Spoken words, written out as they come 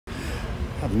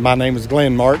My name is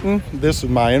Glenn Martin. This is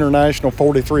my International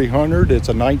 4300. It's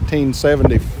a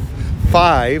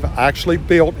 1975, actually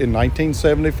built in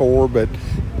 1974, but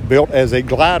built as a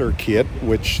glider kit,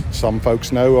 which some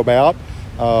folks know about.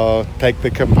 Take the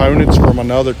components from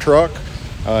another truck,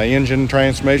 engine,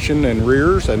 transmission, and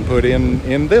rears, and put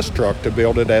in this truck to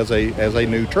build it as a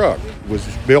new truck. It was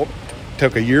built,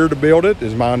 took a year to build it,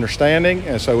 is my understanding,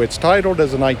 and so it's titled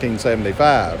as a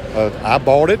 1975. I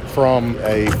bought it from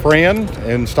a friend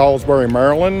in Salisbury,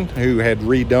 Maryland, who had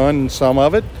redone some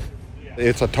of it.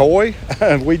 It's a toy,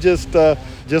 and we just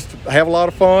have a lot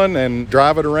of fun and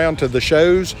drive it around to the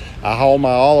shows. I haul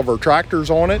my Oliver tractors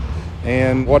on it,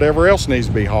 and whatever else needs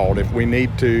to be hauled. If we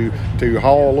need to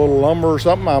haul a little lumber or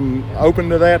something, I'm open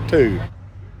to that too.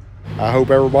 I hope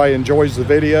everybody enjoys the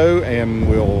video, and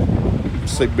we'll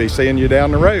be seeing you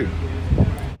down the road.